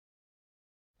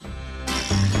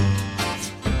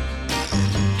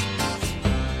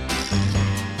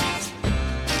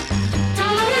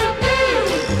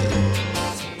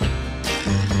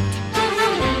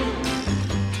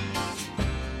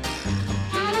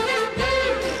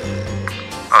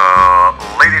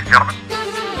Ladies and gentlemen,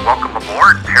 welcome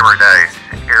aboard Paradise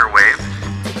Airwaves.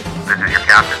 This is your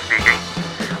captain speaking.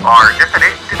 Our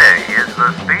destination today is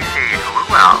the space age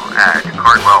Luau at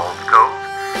Cardwell's Cove,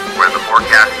 where the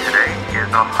forecast today is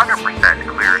 100%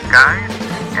 clear skies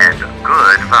and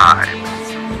good vibes.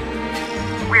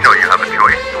 We know you have a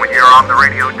choice when you're on the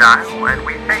radio dial, and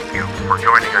we thank you for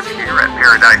joining us here at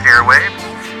Paradise Airwaves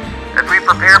as we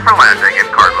prepare for landing in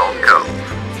Cardwell's Cove.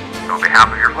 So on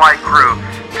behalf of your flight crew,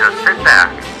 just sit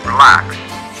back, relax,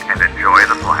 and enjoy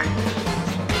the flight.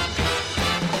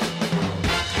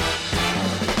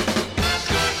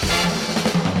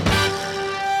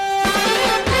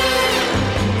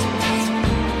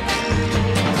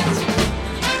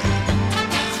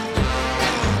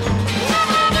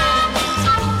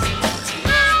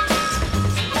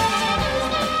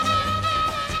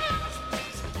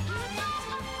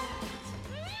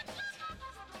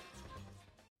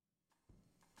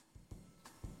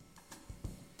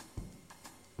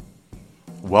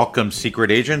 Welcome, secret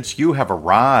agents. You have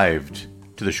arrived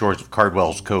to the shores of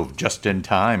Cardwell's Cove just in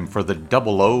time for the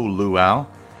Double-0 Luau.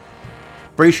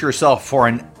 Brace yourself for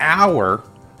an hour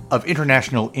of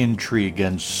international intrigue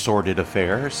and sordid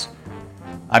affairs.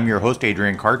 I'm your host,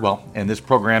 Adrian Cardwell, and this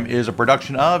program is a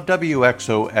production of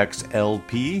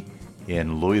WXOXLP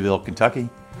in Louisville, Kentucky,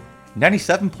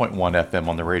 97.1 FM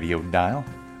on the radio dial,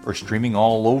 or streaming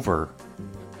all over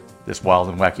this wild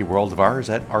and wacky world of ours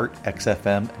at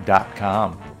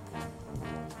artxfm.com.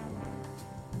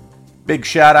 Big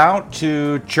shout out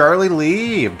to Charlie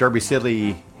Lee of Derby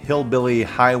City Hillbilly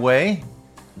Highway.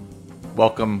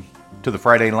 Welcome to the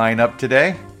Friday lineup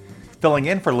today. Filling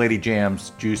in for Lady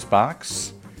Jam's Juice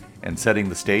Box and setting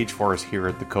the stage for us here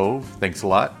at the Cove. Thanks a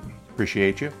lot.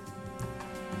 Appreciate you.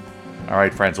 All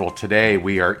right, friends. Well, today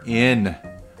we are in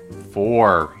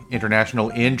for international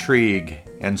intrigue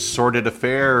and sordid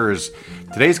affairs.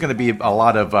 Today's going to be a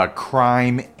lot of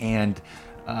crime and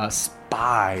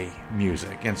spy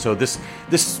music. And so this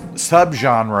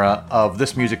subgenre of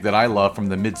this music that I love from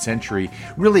the mid-century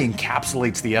really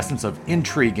encapsulates the essence of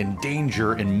intrigue and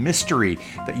danger and mystery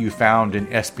that you found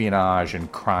in espionage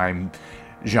and crime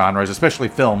genres, especially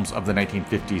films of the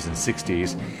 1950s and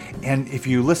 60s. And if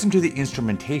you listen to the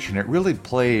instrumentation, it really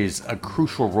plays a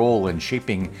crucial role in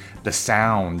shaping the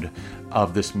sound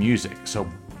of this music. So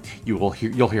you'll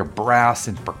hear brass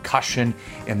and percussion,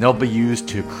 and they'll be used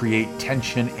to create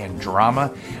tension and drama,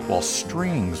 while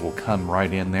strings will come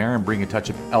right in there and bring a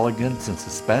touch of elegance and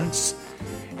suspense.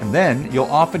 And then you'll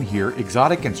often hear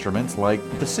exotic instruments like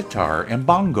the sitar and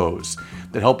bongos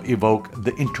that help evoke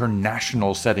the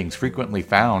international settings frequently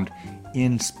found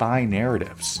in spy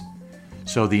narratives.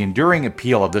 So the enduring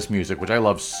appeal of this music, which I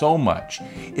love so much,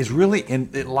 is really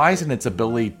it lies in its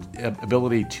ability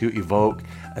to evoke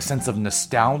a sense of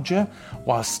nostalgia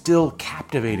while still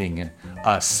captivating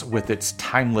us with its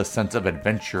timeless sense of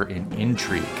adventure and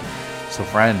intrigue. So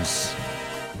friends,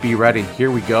 be ready.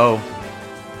 Here we go.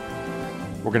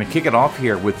 We're going to kick it off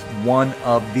here with one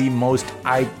of the most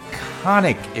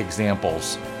iconic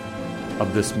examples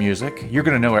of this music. You're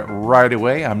going to know it right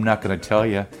away. I'm not going to tell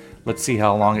you. Let's see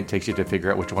how long it takes you to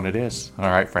figure out which one it is. All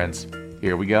right, friends,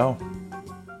 here we go.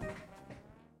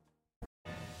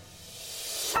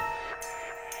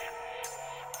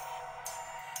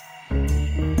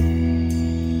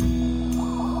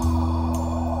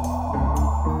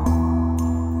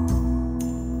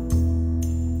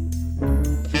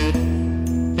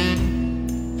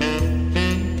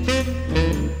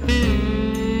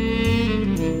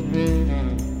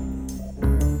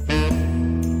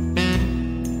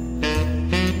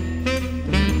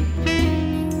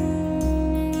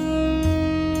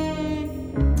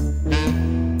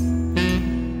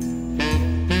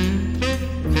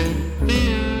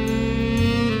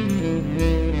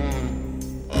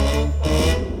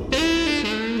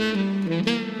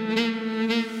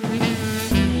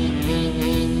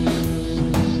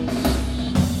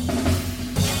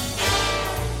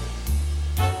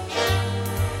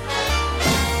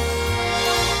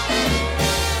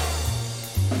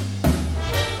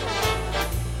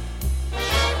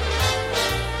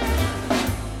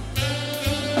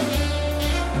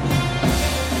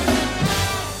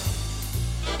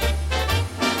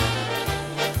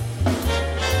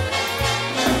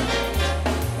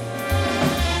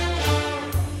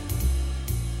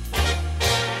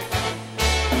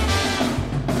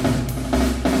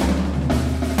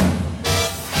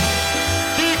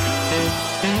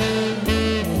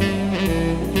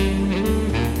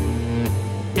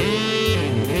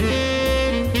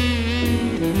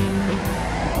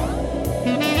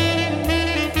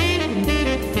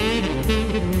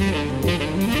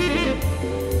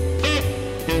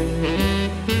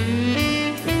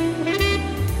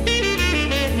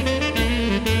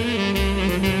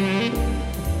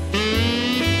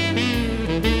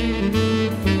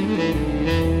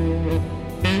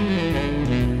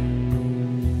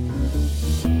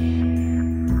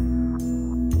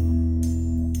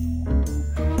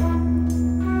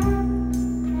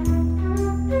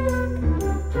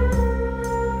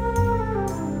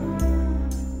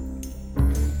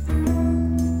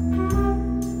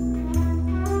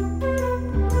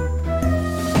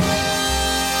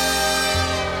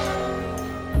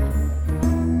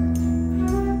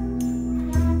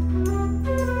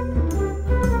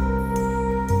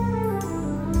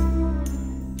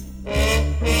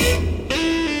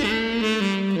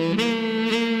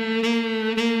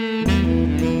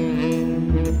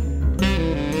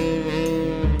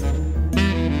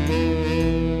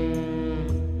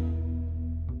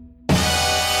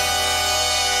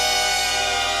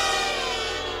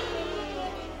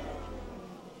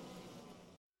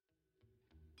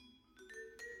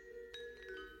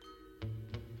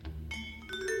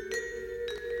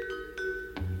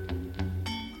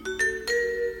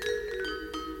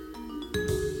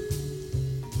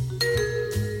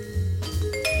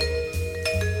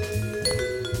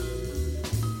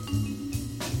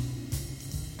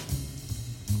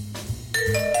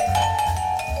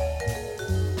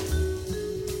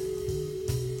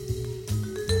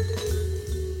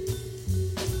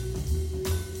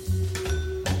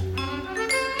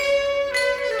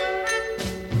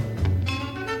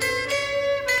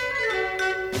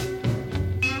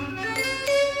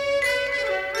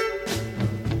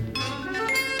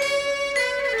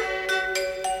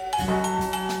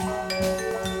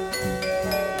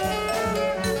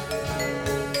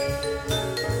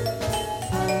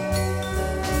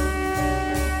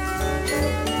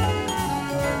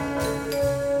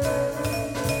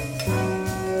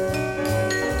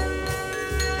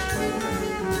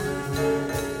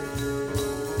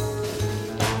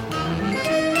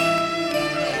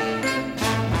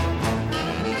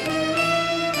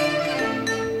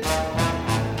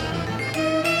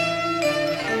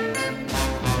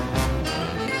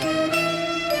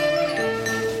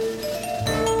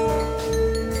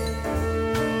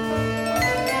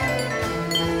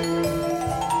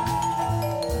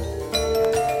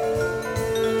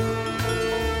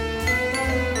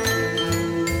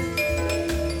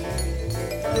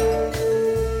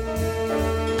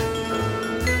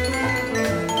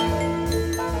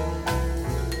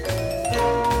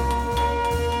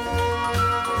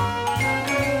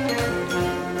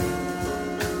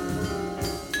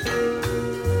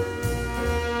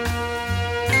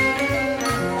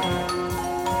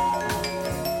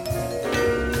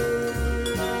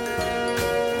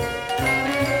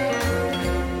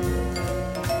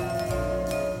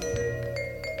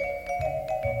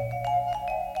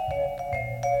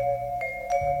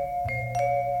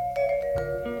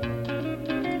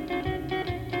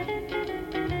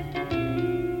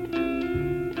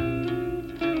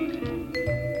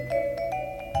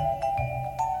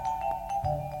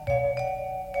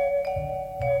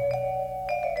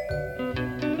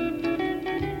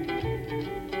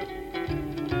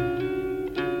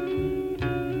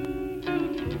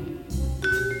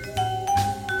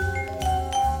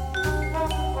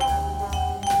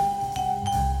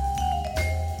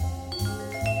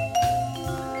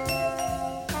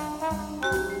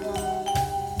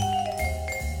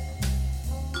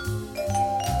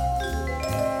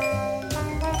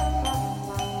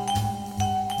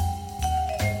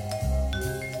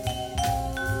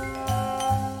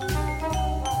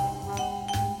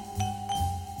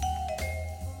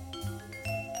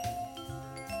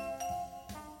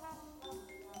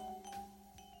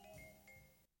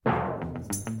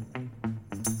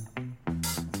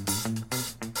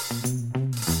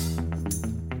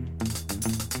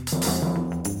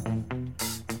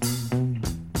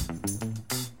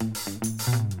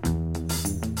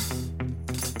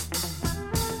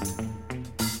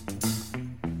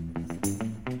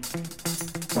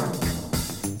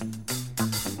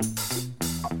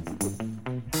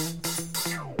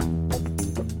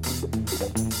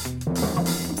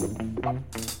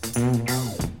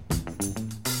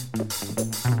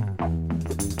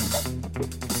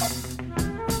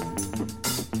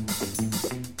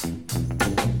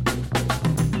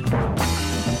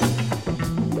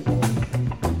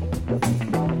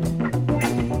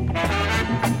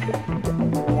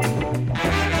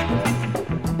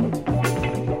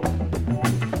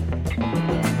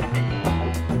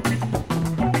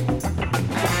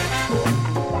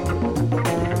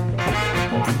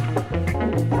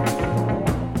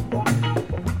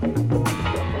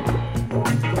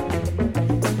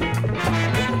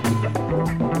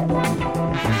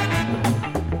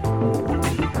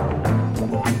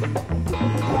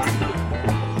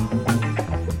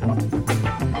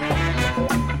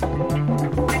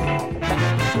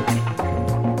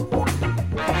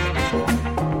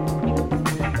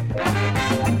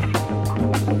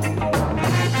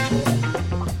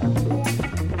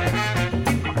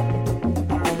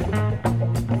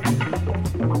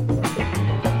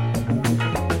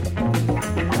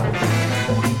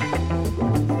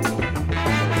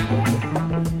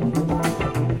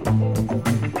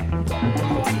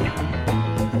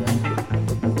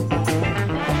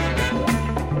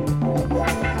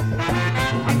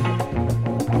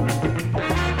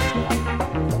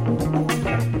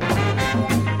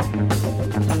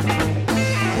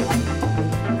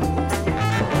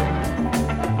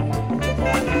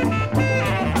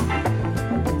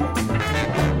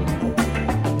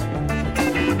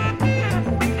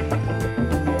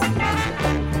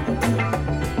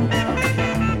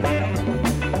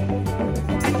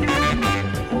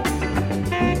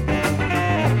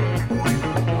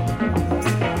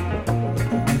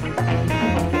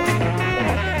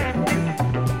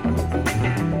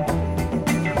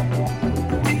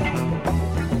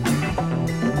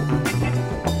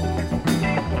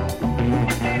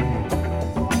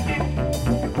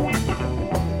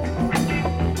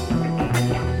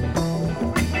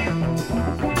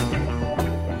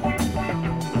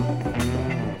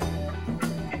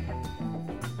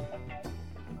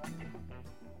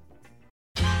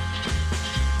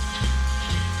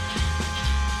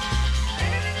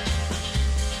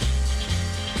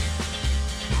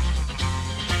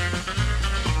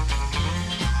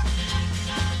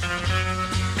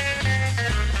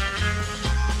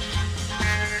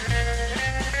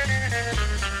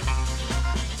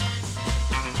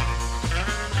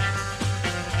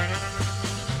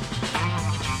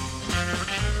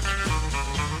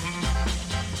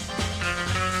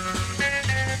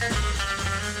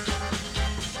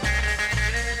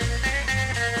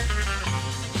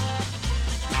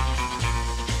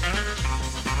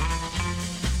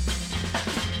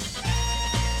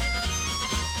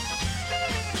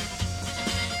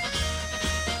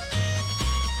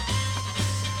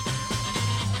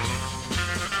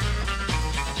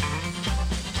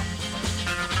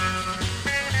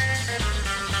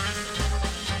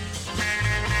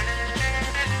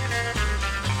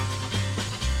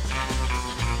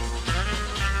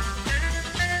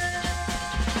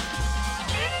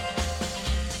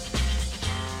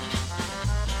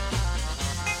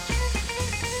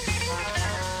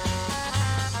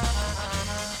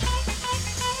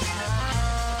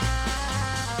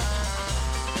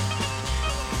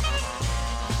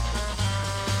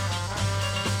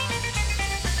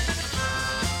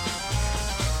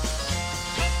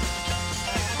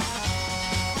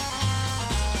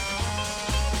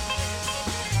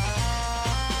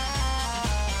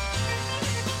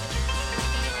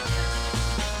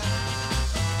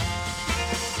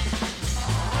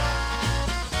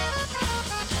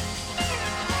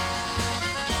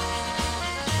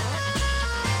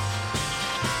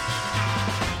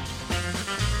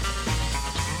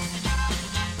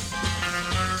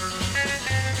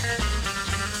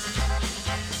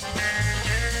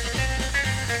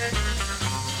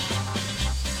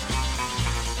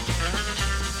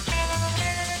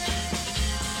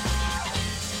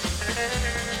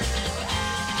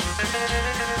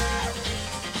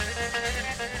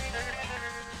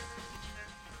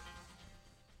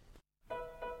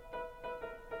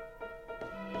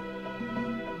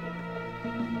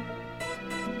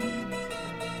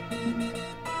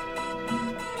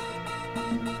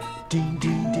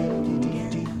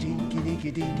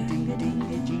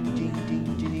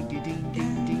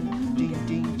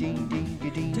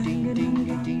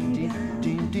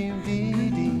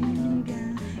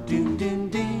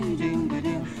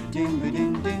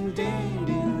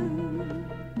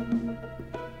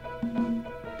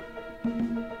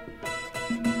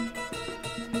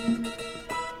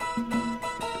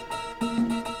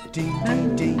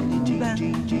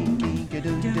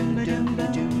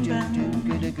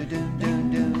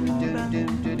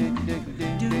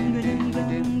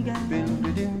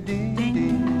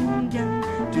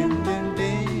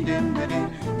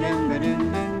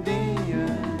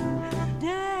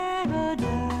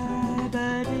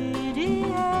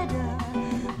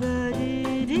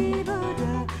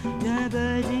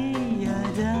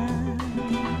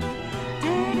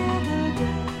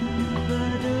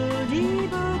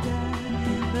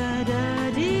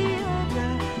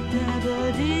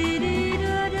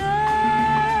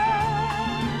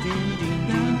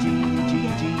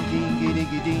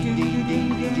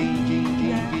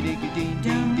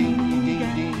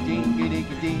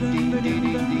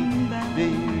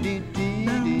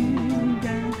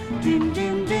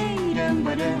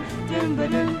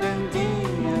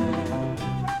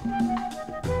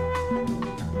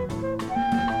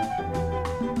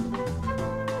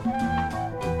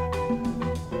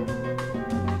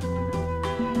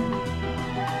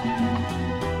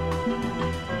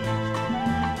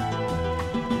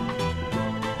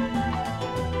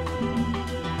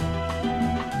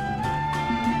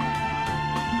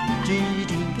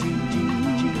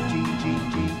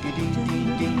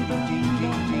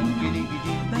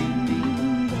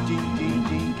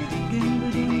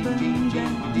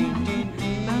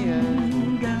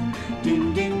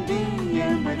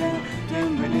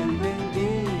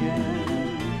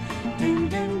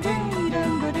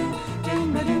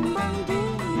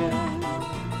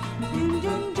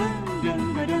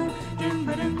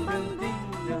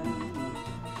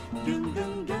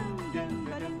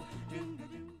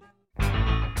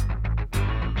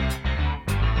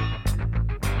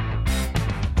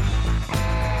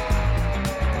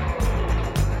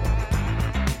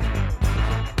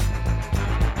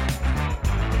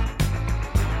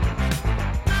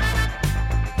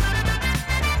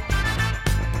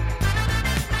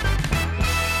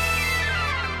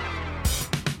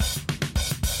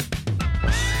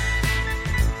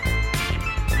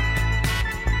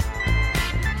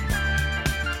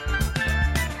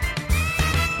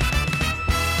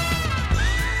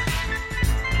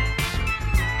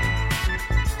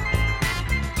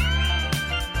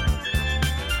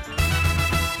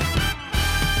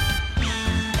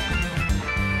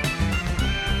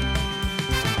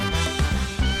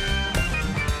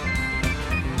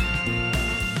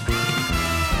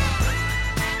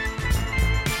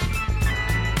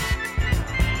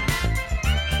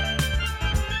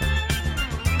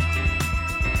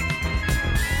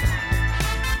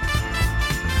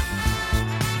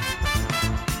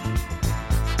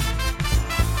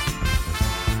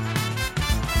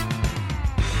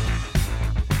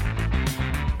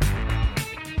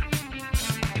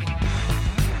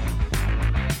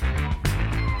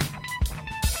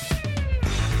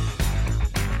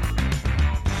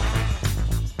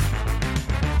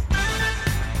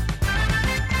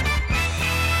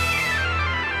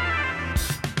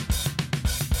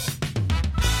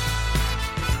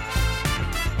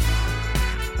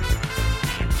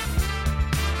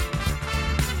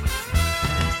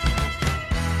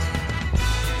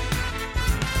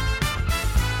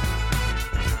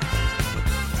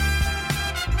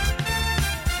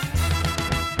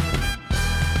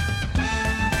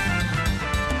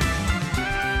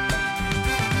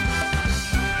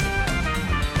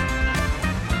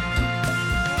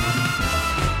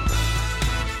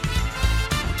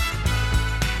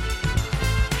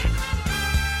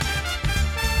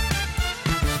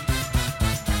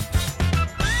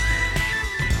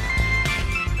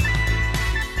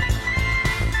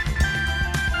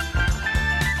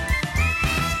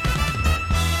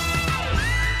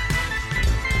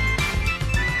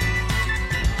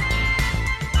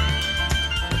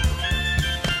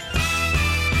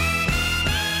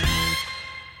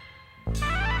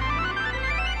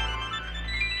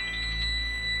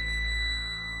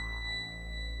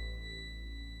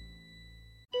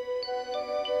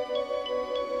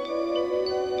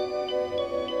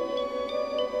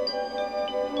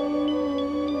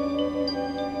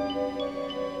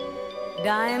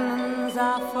 Diamonds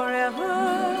are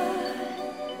forever.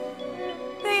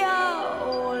 They are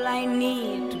all I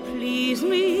need to please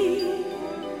me.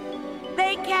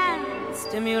 They can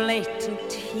stimulate and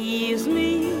tease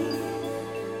me.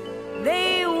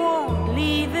 They won't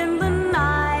leave in the night.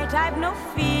 no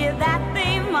fear that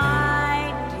they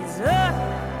might desert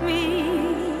me.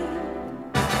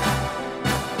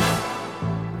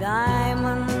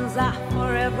 Diamonds are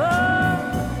forever.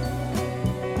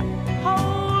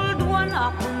 Hold one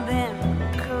up and then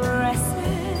caress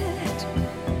it.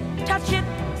 Touch it,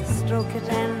 stroke it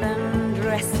and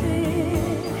undress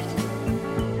it.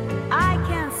 I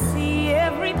can see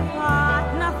every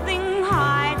part, nothing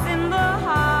hides in the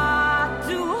heart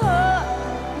to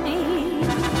hurt me.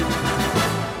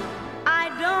 I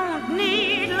don't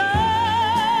need love.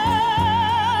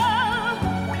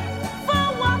 For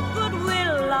what good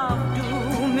will love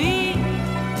do me?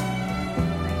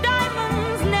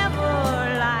 Diamonds never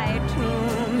lie to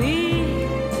me.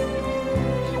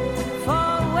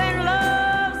 For when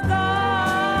love's gone,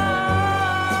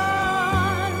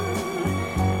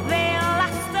 they'll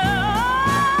last on.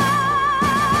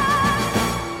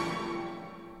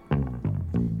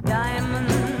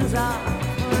 Diamonds are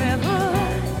forever,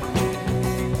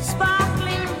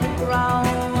 sparkling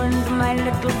round my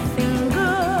little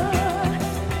finger.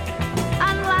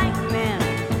 Unlike men,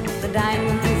 the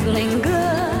diamonds linger.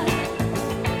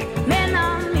 Men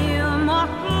are mere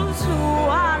mortals who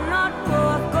are not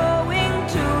worth going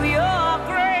to your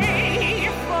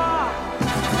grave for.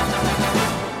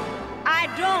 I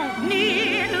don't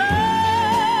need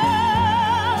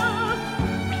love.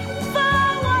 For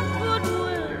what good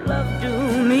will love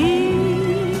do me?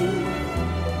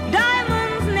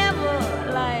 Diamonds never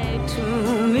lie to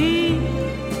me.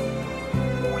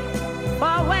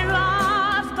 For when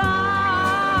love's gone,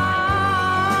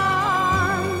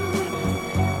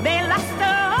 they last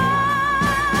on.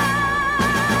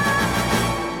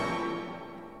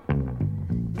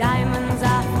 Diamonds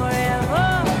are forever,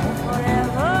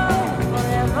 forever,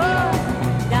 forever.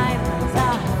 Diamonds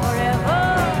are forever,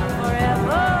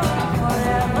 forever,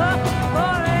 forever, forever.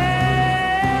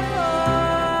 And ever.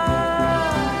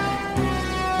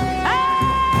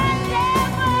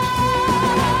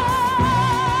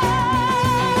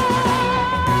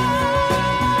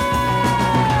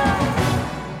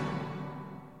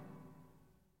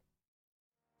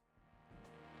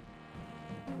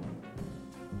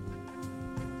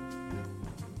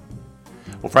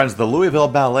 Well, friends, the Louisville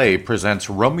Ballet presents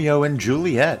Romeo and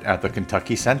Juliet at the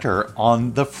Kentucky Center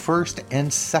on the 1st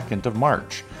and 2nd of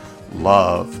March.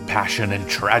 Love, passion, and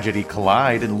tragedy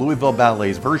collide in Louisville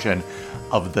Ballet's version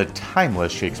of the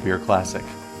timeless Shakespeare classic.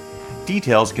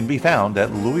 Details can be found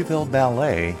at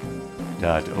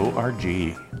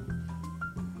louisvilleballet.org.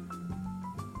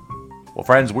 Well,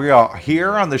 friends, we are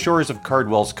here on the shores of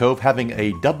Cardwell's Cove having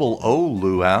a Double-0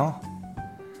 Luau.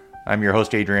 I'm your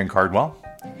host, Adrian Cardwell.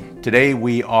 Today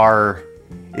we are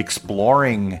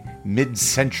exploring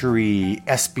mid-century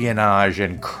espionage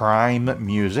and crime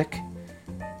music,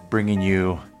 bringing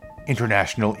you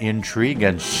international intrigue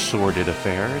and sordid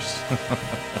affairs.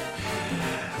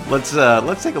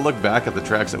 Let's take a look back at the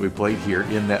tracks that we played here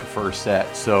in that first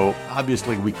set. So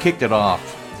obviously we kicked it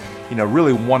off,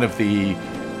 really one of the,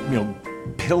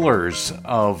 pillars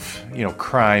of,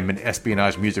 crime and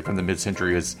espionage music from the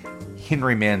mid-century is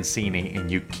Henry Mancini, and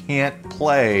you can't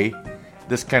play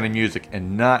this kind of music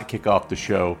and not kick off the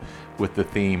show with the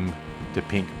theme to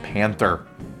Pink Panther.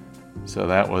 So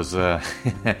that was,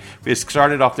 we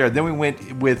started off there. Then we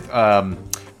went with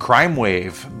Crime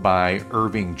Wave by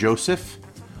Irving Joseph,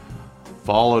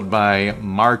 followed by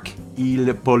Mark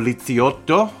Il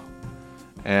Poliziotto,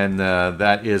 and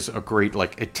that is a great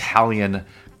Italian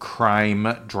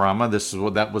crime drama.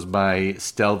 That was by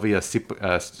Stelvio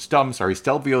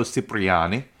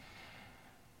Cipriani.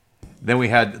 Then we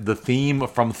had the theme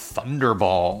from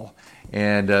Thunderball,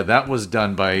 and that was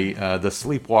done by the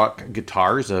Sleepwalk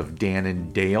guitars of Dan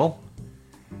and Dale.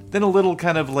 Then a little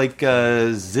kind of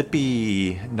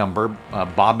zippy number,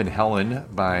 Bob and Helen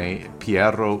by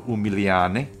Piero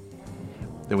Umiliani.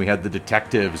 Then we had The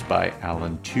Detectives by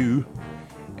Alan Tew.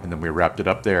 And then we wrapped it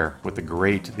up there with the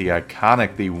great, the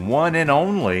iconic, the one and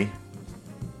only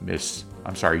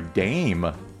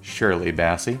Dame Shirley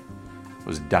Bassey. It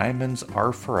was Diamonds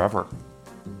Are Forever.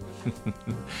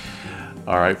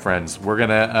 All right, friends, we're going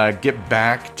to get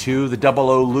back to the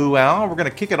Double-0 Luau. We're going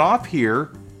to kick it off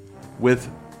here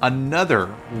with another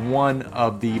one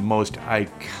of the most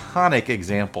iconic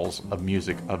examples of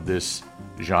music of this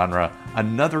genre.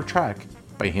 Another track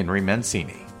by Henry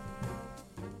Mancini.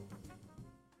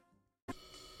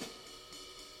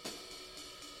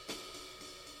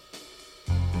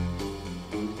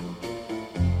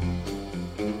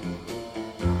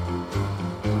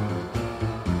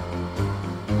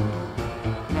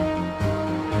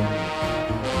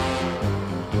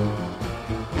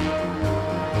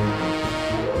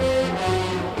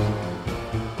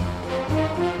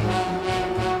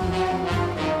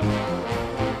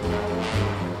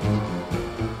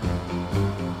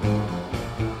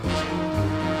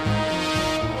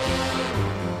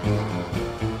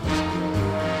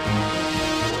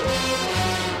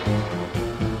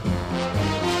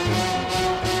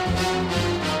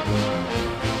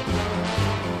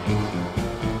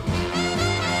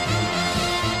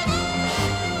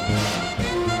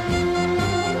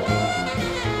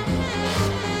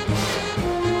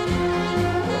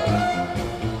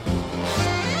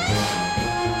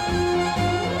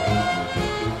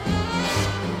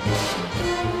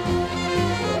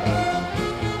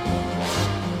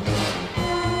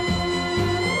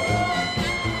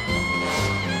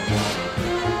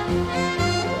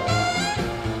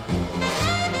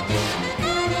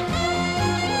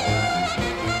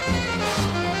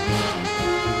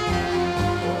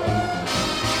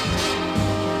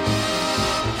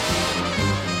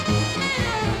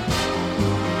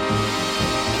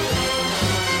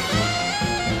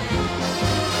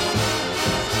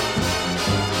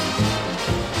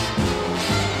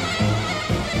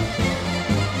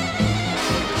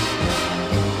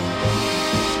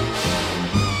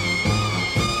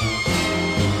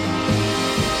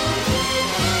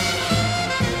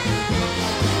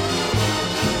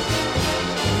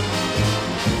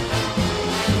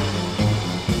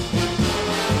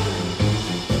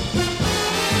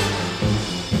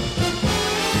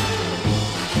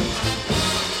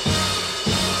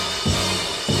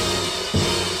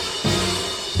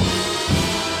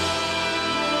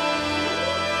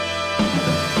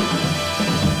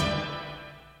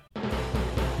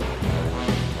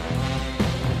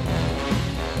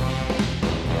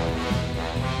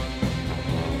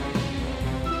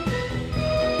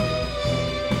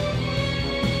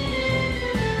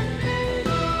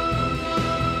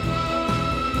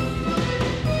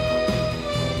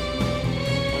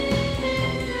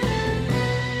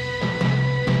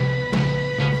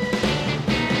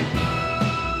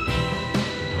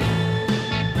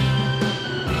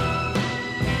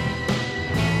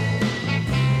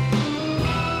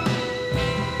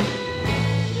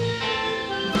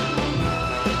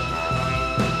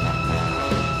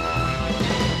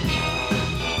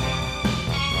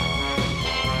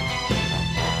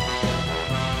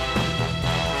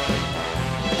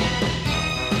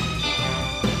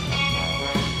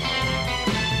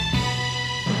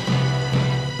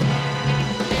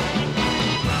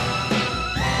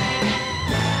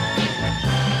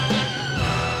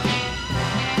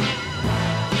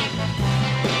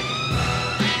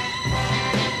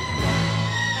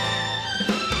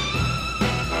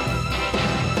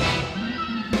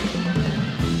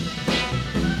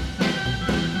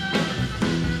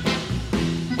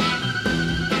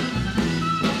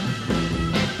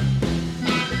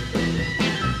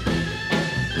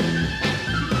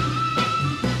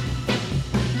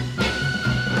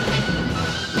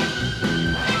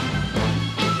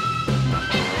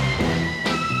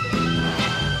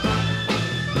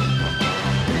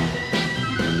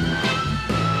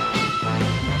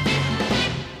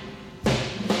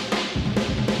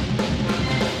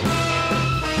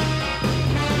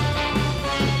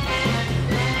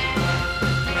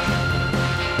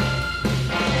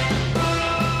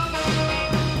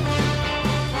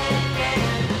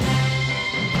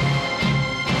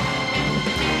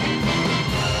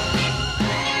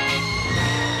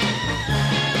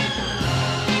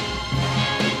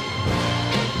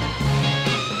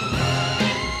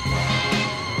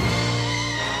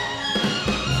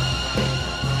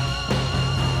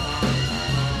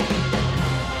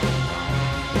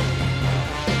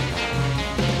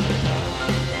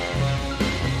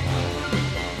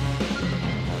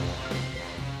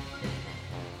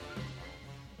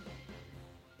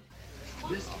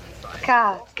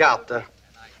 Carte. Carte.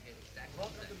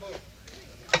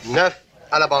 9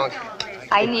 à la banque.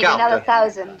 I need another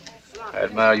 1,000. I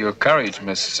admire your courage,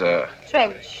 Miss...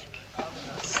 Trench.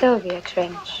 Sylvia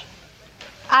Trench.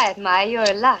 I admire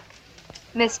your luck,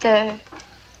 Mr.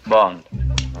 Bond.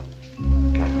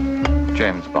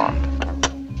 James Bond.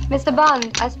 Mr.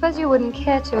 Bond, I suppose you wouldn't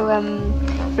care to,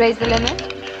 raise the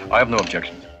limit? I have no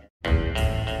objection.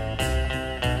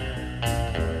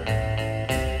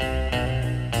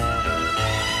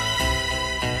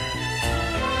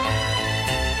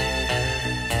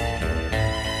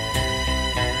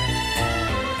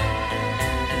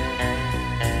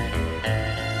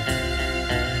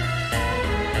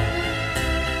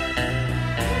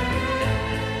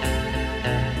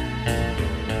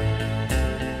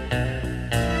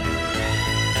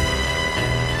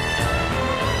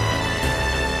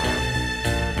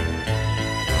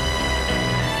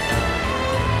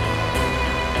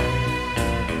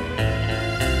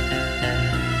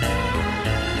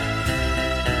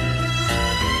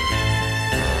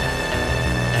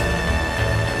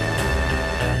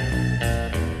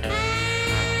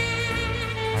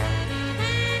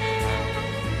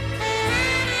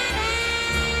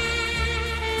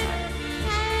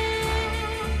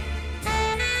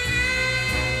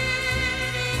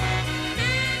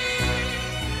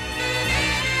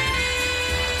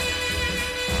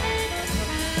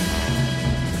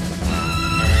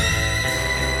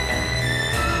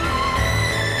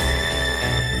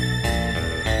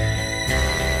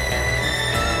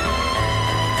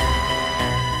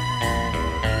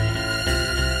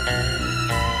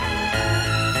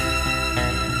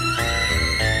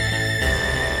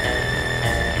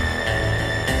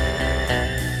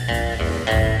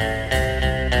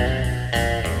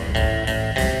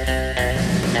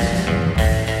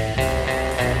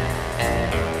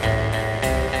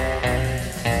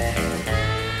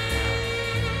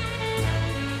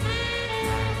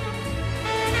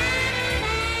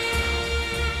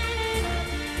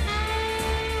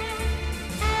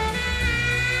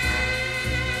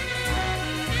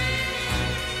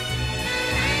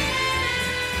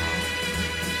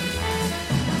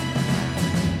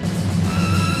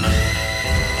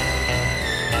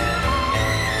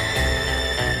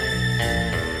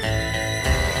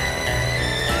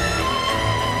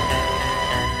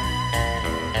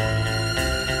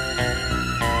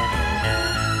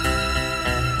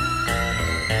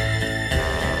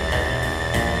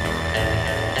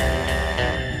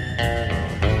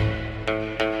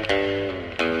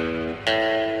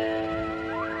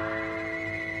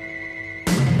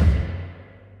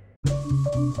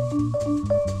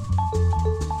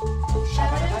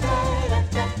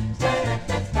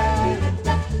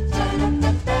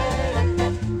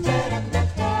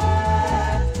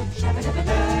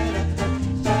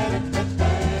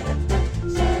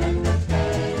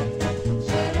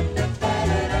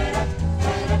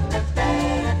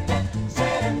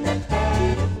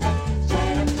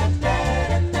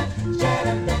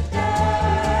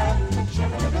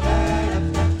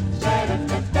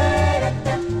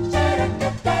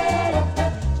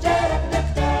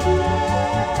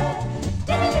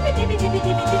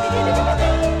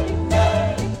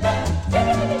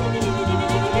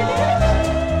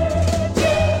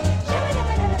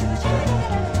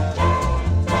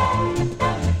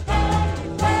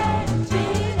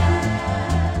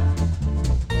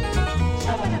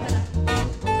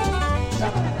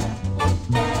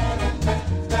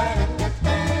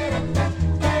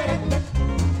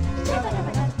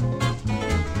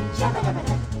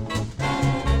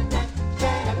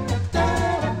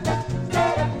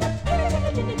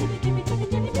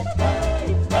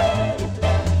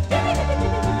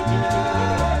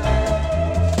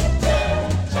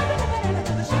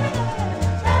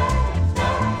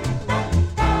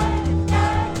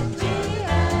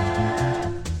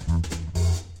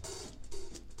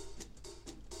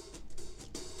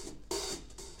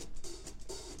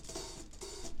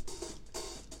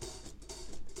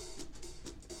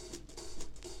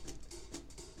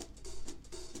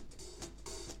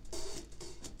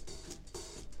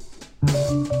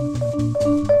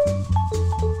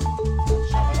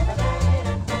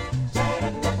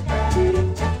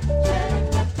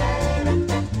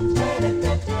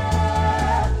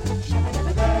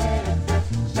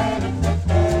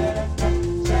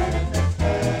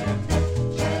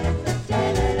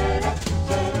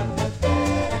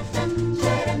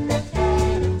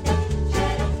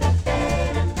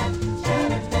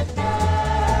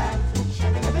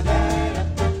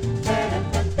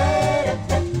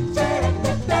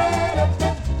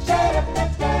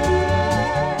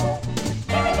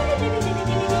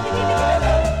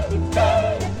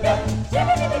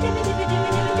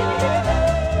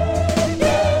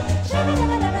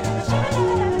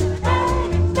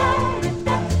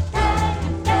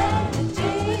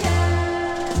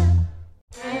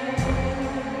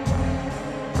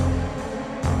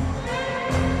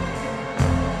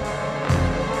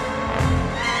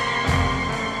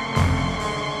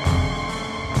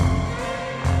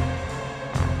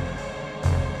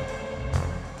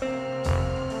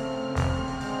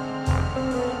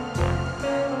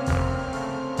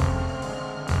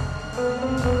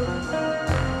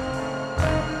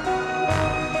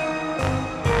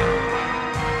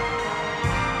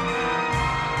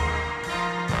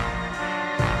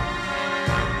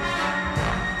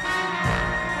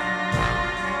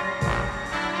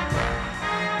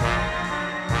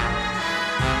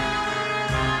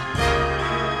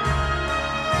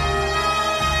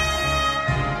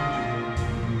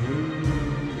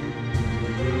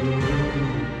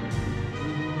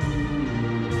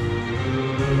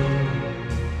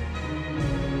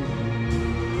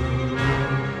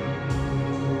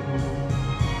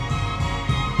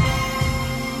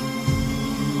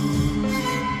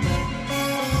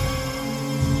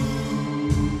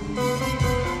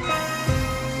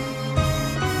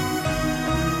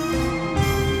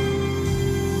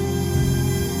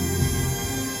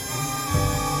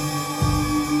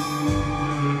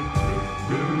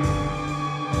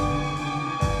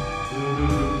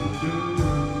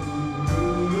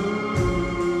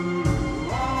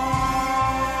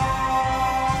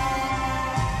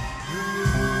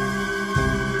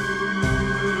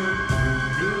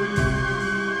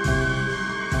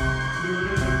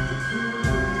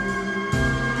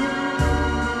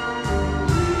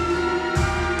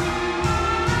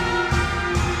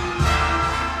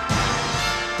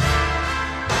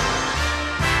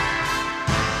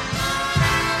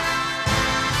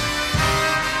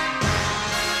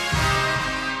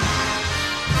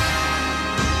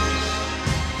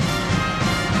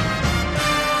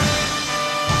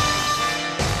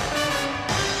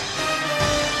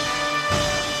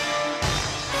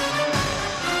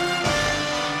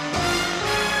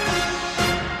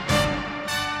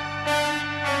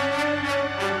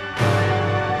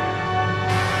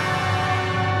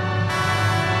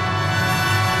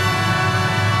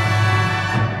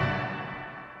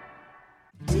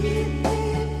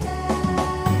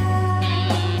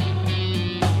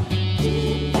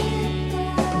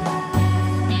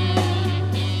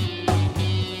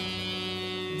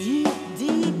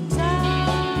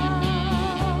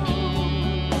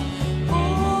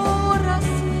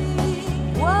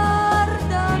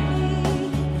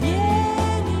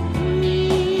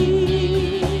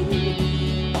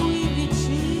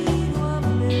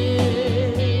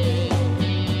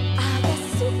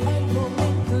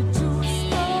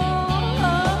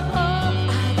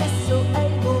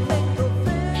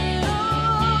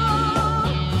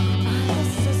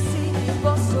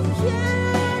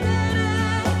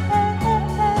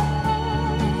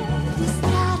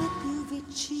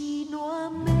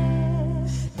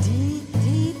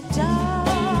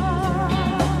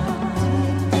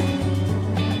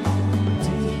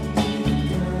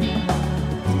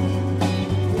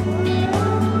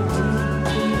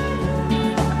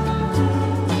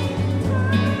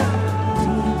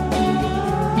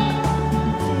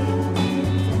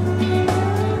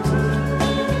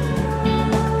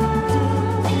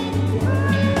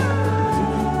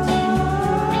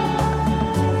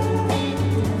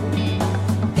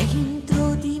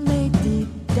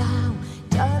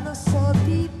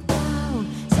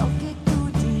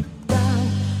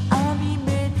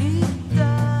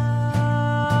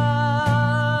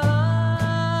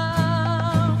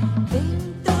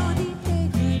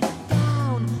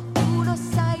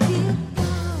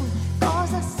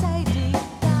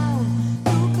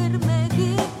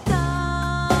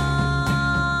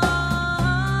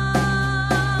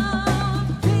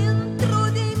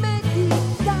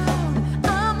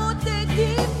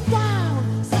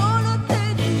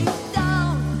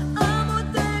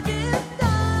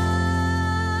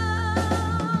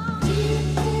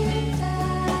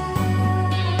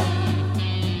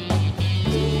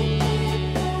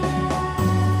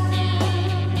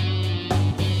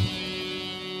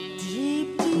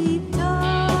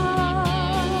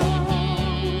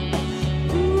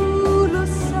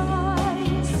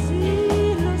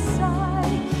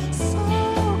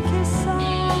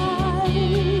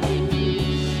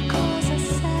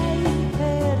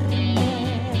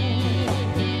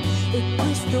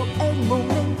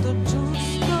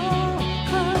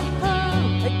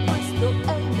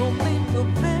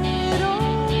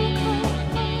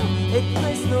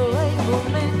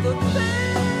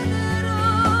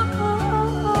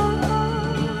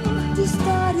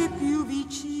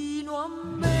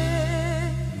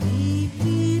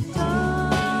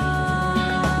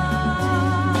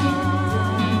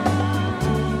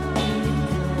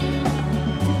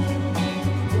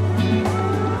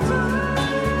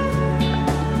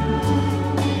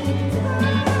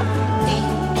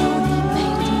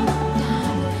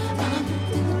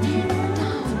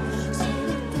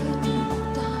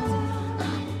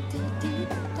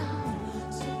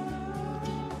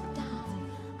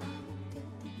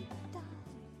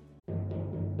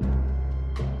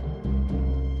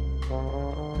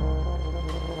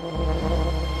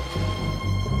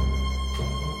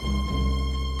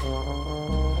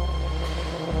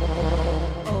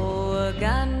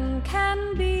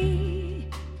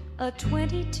 a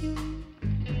 22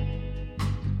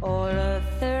 or a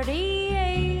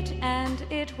 38, and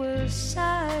it will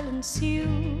silence you,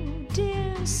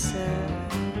 dear sir.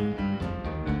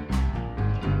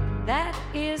 That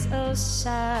is a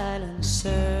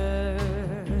silencer.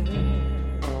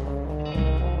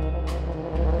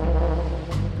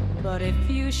 But if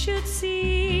you should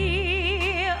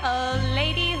see a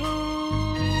lady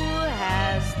who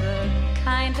has the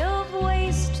kind of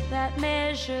waist that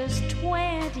measures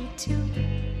 22,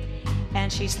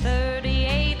 and she's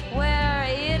 38, where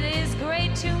it is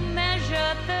great to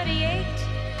measure 38,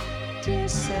 dear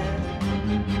sir,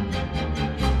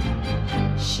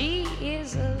 she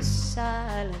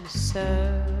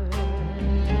silencer.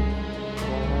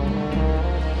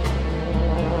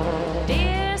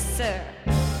 Dear sir,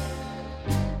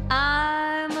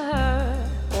 I'm hurt.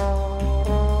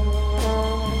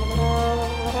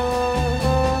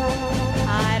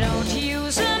 I don't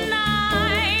use a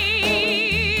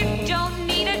knife, don't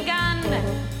need a gun.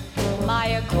 My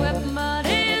equipment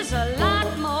is a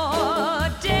lot more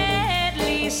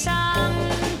deadly, son.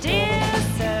 Dear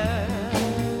sir,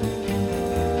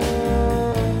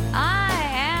 I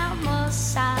am a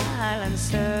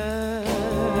silencer.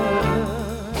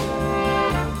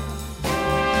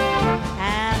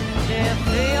 And if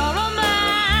you're a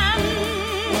man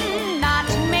not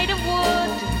made of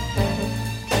wood,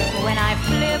 when I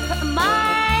flip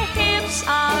my hips,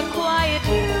 I'll quiet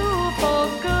you for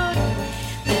good.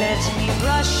 Let me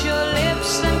brush your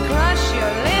lips and crush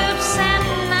your lips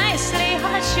and nicely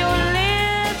hush your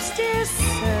lips, dear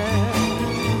sir.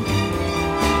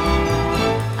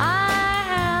 I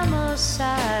am a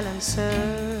silencer.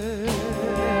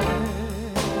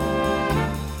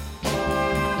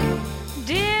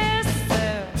 Dear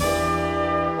sir,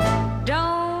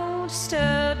 don't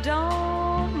stir,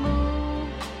 don't move,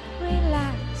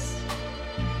 relax.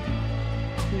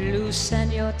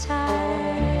 Loosen your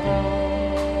tie.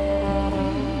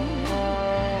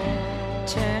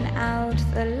 Turn out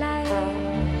the light.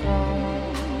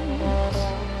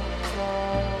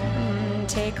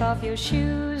 Take off your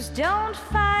shoes. Don't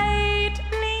fight.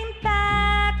 Lean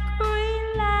back.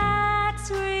 Relax,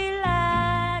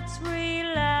 relax,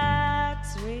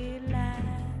 relax,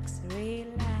 relax,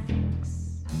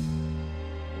 relax.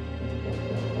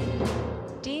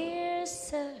 Dear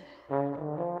sir.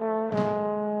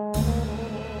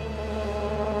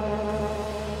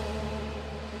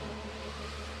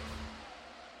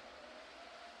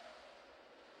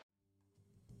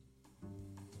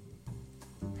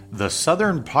 The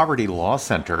Southern Poverty Law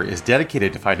Center is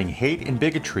dedicated to fighting hate and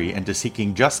bigotry and to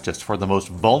seeking justice for the most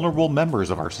vulnerable members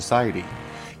of our society.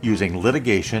 Using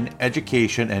litigation,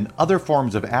 education, and other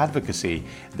forms of advocacy,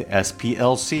 the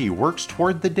SPLC works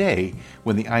toward the day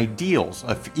when the ideals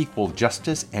of equal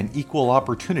justice and equal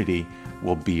opportunity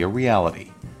will be a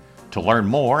reality. To learn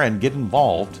more and get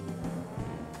involved,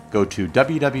 go to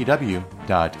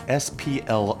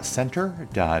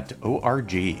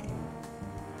www.splcenter.org.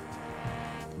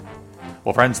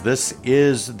 Well, friends, this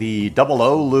is the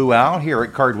Double-0 Luau here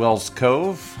at Cardwell's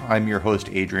Cove. I'm your host,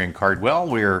 Adrian Cardwell.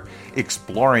 We're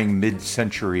exploring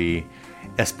mid-century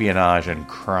espionage and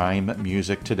crime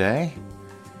music today.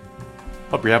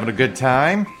 Hope you're having a good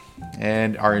time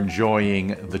and are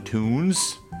enjoying the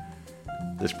tunes.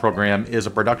 This program is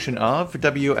a production of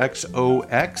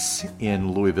WXOX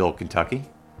in Louisville, Kentucky.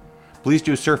 Please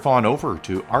do surf on over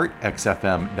to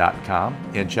artxfm.com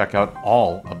and check out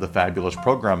all of the fabulous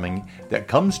programming that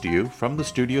comes to you from the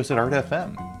studios at Art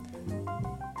FM.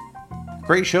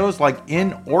 Great shows like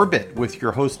In Orbit with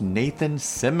your host Nathan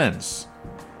Simmons.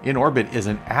 In Orbit is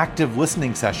an active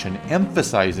listening session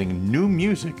emphasizing new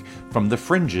music from the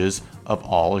fringes of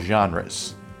all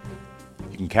genres.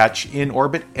 You can catch In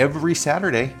Orbit every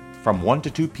Saturday from 1 to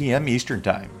 2 p.m. Eastern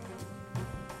Time.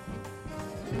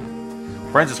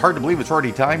 Friends, it's hard to believe it's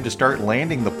already time to start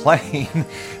landing the plane,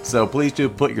 so please do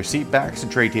put your seat backs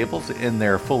and tray tables in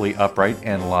their fully upright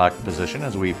and locked position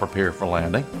as we prepare for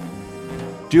landing.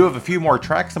 Do have a few more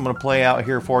tracks I'm going to play out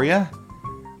here for you.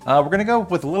 We're going to go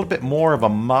with a little bit more of a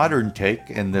modern take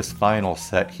in this final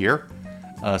set here.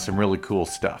 Some really cool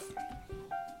stuff.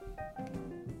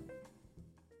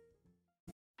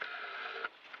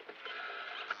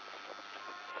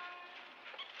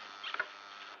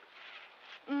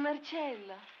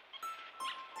 Marcello,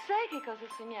 sai che cosa ho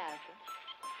sognato?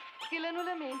 Che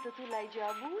l'annullamento tu l'hai già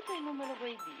avuto e non me lo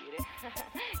vuoi dire.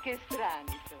 Che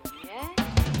strani sogni, eh?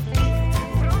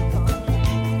 Pronto?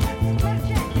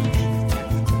 Marcello!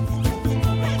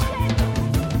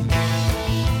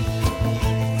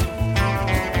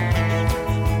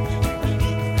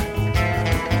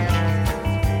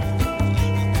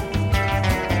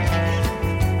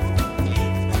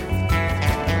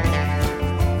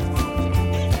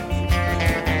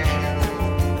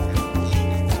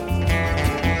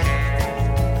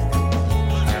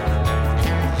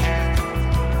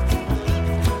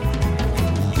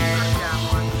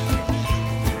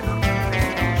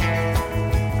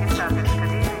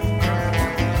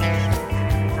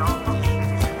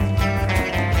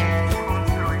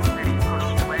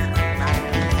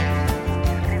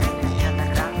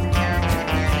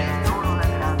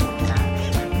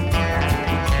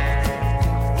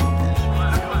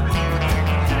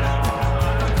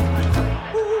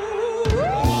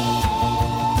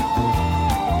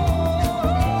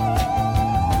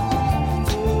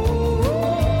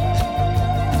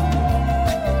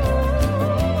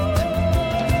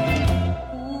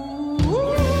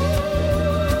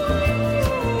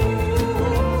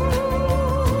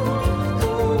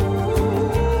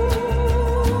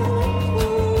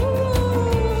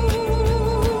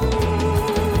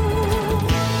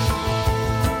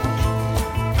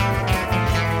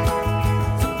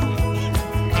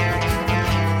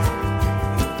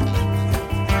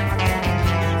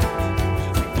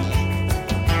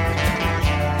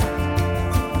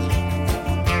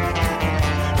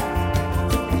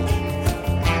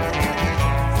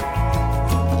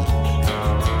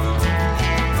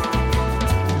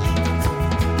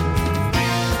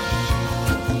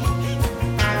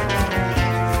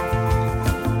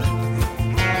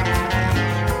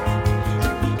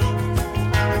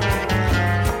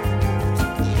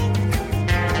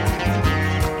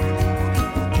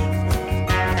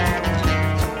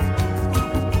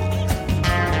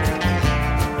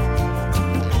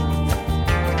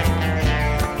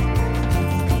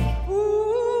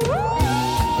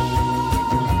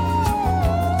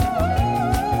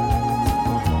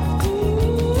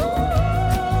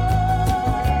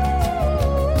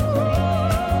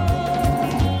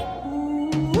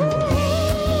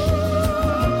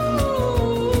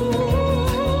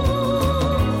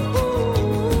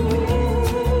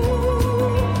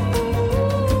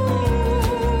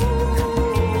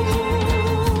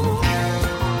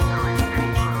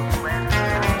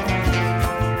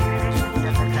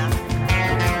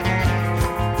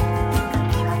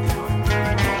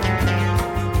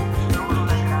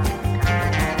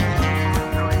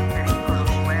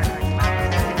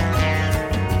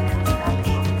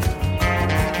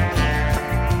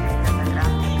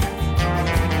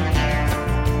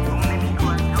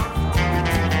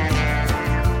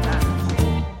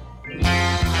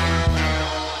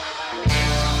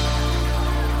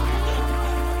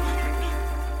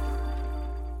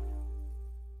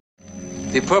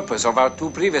 The purpose of our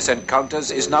 2 previous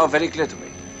encounters is now very clear to me.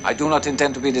 I do not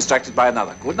intend to be distracted by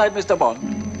another. Good night, Mr. Bond.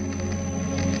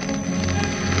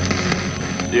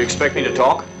 Do you expect me to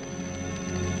talk?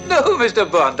 No, Mr.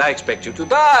 Bond, I expect you to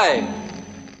die.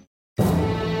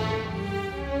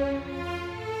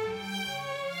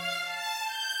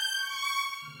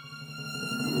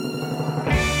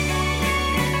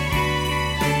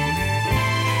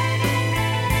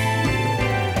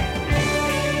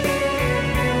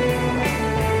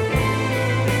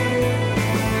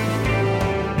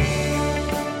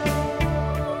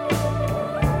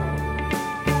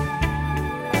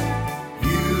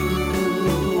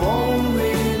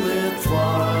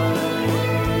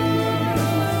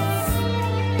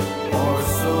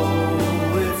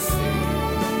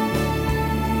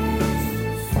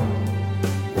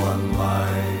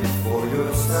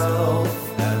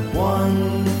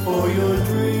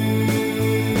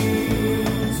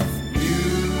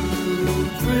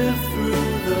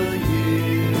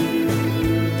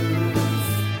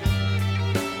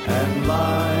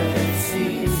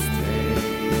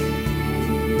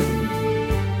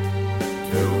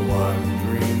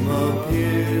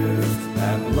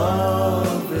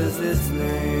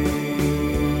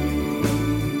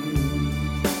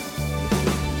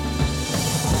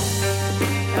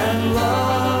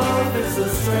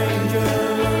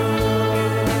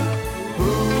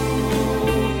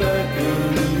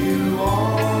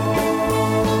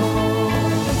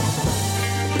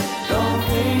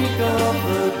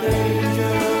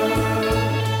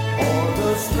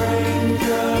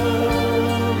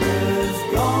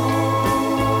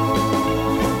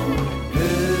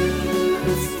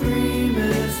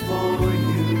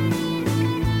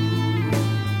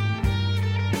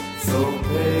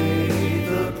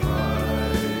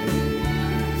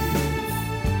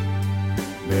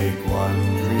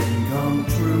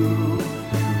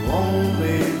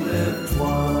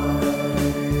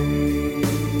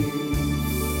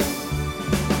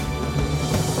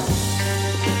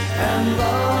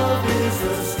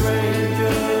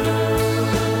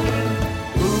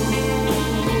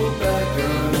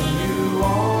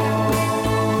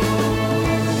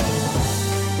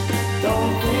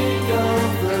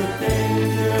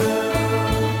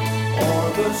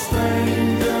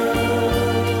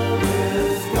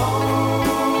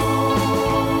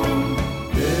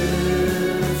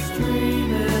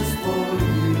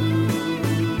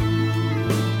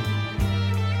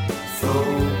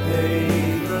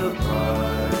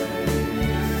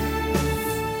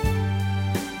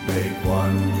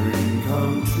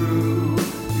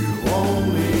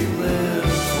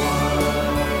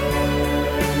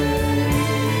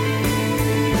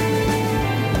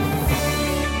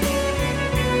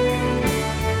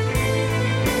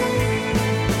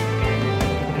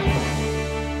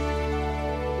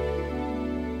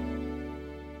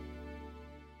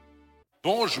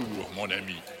 Bonjour, mon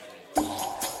ami.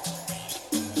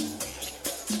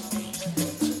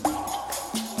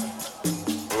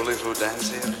 Voulez-vous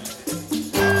danser?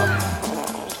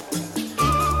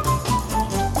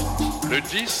 Le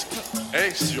disque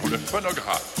est sur le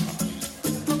phonographe.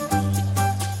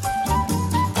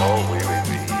 Oh oui, oui,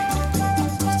 oui.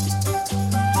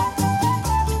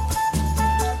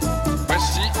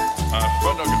 Voici un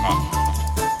phonographe.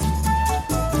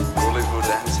 Voulez-vous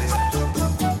danser?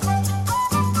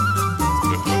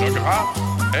 Le phonographe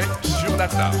est sur la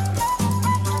table.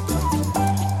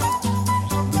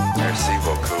 Merci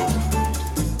beaucoup.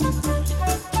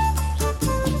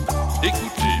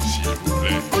 Écoutez, s'il vous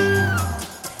plaît.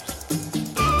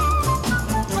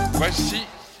 Voici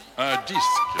un disque.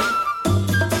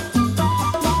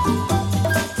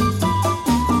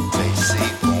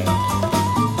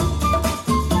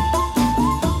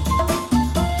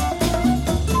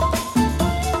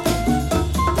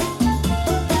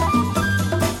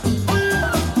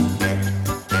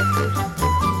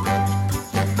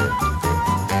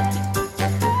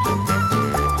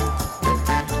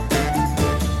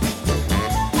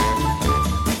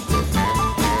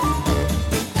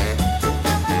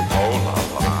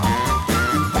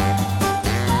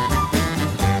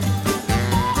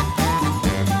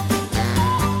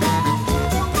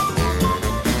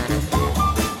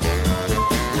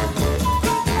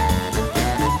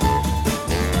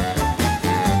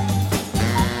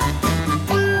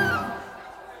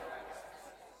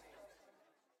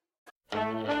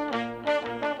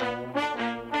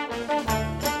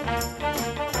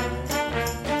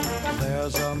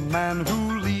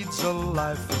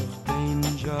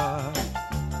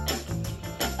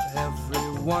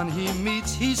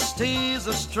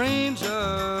 A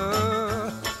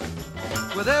stranger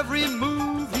with every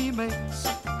move he makes,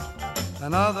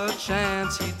 another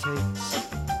chance he takes,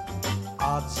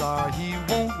 odds are he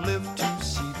won't live to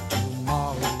see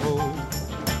tomorrow.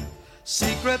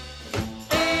 Secret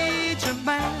agent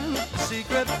man,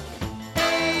 secret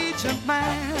agent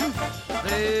man,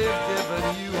 they've given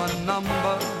you a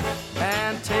number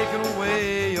and taken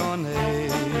away your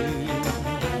name.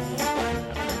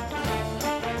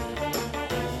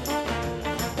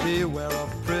 Beware of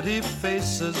pretty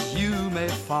faces you may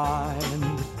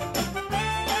find.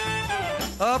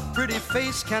 A pretty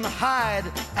face can hide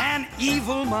an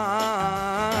evil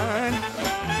mind.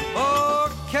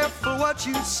 Oh, careful what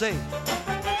you say,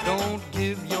 don't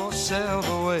give yourself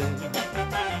away.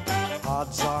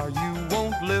 Odds are you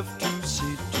won't live to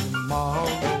see tomorrow.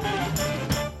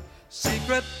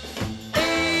 Secret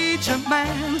agent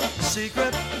man,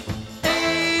 secret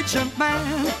agent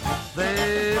man,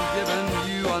 they've given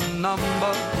you a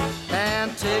number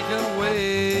and taken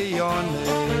away your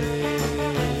name.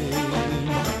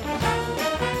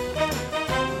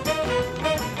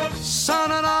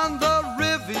 Sunning on the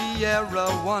Riviera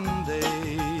one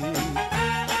day,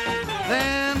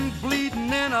 then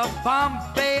bleeding in a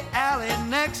Bombay alley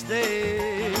next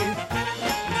day.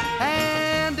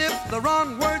 And if the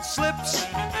wrong word slips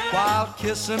while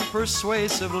kissing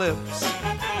persuasive lips,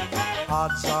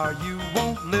 odds are you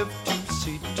won't live to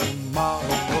see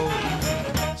tomorrow.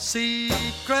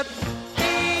 Secret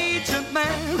agent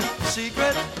man,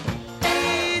 secret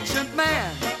agent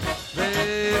man,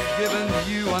 they've given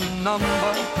you a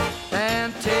number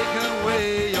and taken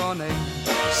away your name.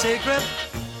 Secret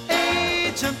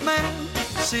agent man,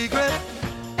 secret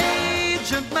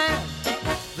agent man,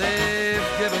 they've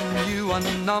given you a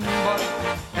number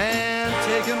and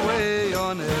taken away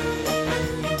your name.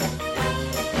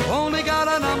 Only got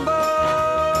a number,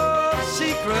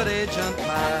 secret agent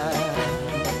man,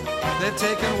 they're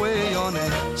taking away your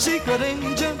name. Secret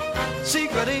agent,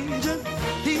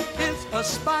 he is a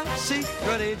spy.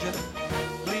 Secret agent,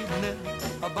 bleeding in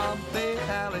a Bombay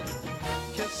alley,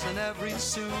 kissing every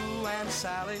Sue and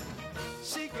Sally.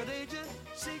 Secret agent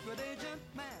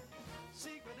man,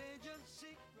 secret agent,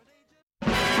 secret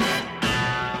agent.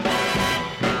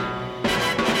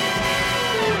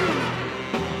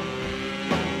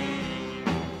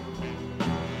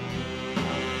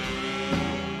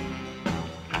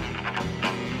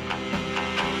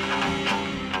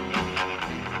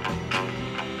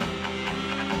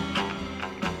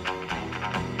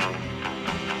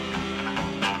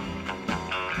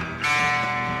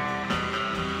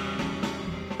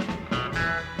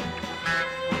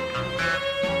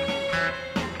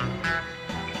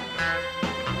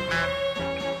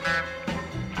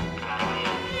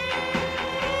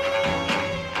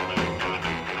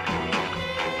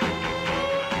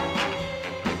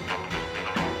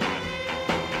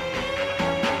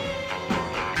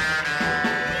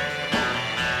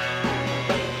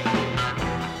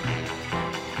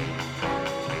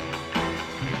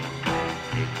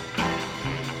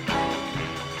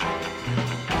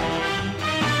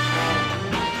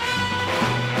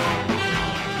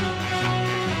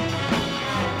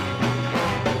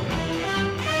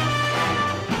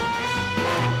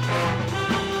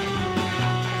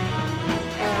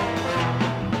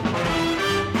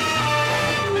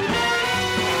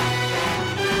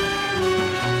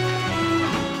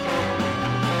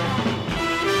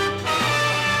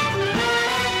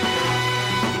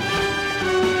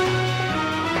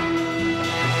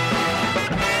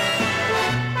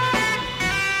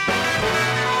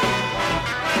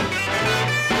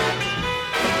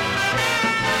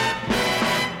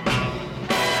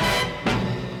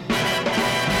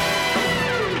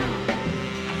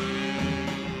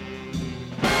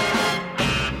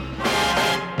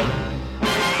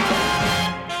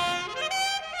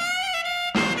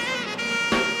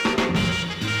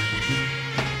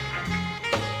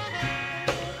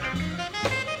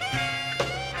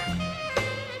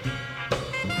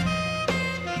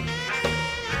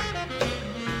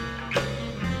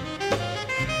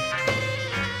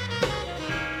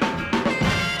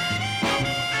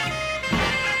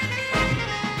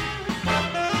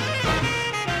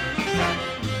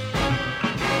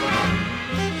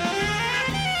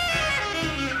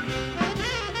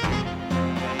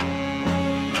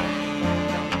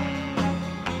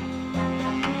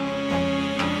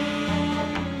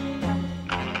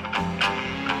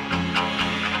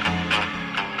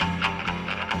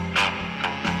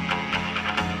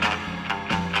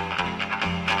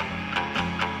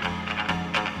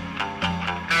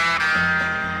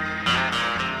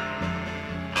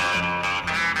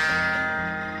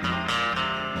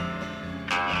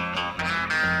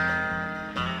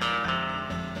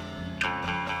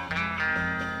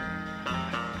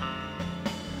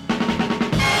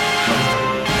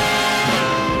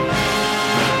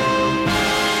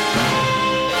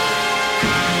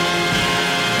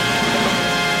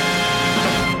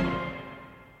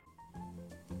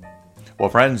 Well,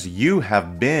 friends, you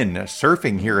have been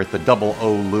surfing here at the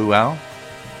Double-0 Luau.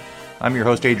 I'm your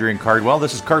host, Adrian Cardwell.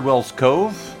 This is Cardwell's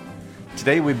Cove.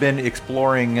 Today we've been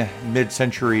exploring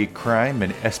mid-century crime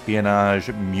and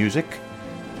espionage music.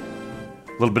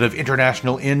 A little bit of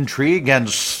international intrigue and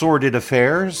sordid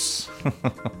affairs.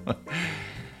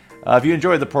 If you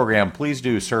enjoyed the program, please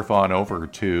do surf on over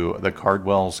to the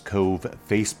Cardwell's Cove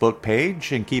Facebook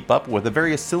page and keep up with the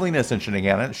various silliness and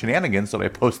shenanigans that I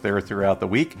post there throughout the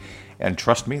week. And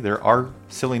trust me, there are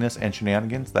silliness and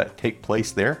shenanigans that take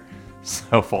place there,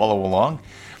 so follow along.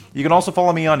 You can also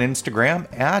follow me on Instagram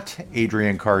at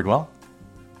Adrian Cardwell.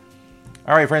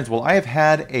 All right, friends, well, I have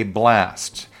had a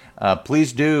blast.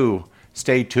 Please do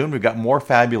stay tuned. We've got more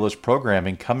fabulous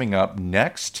programming coming up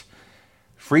next.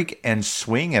 Freak and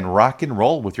swing and rock and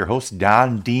roll with your host,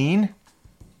 Don Dean.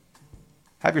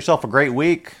 Have yourself a great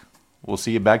week. We'll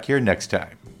see you back here next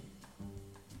time.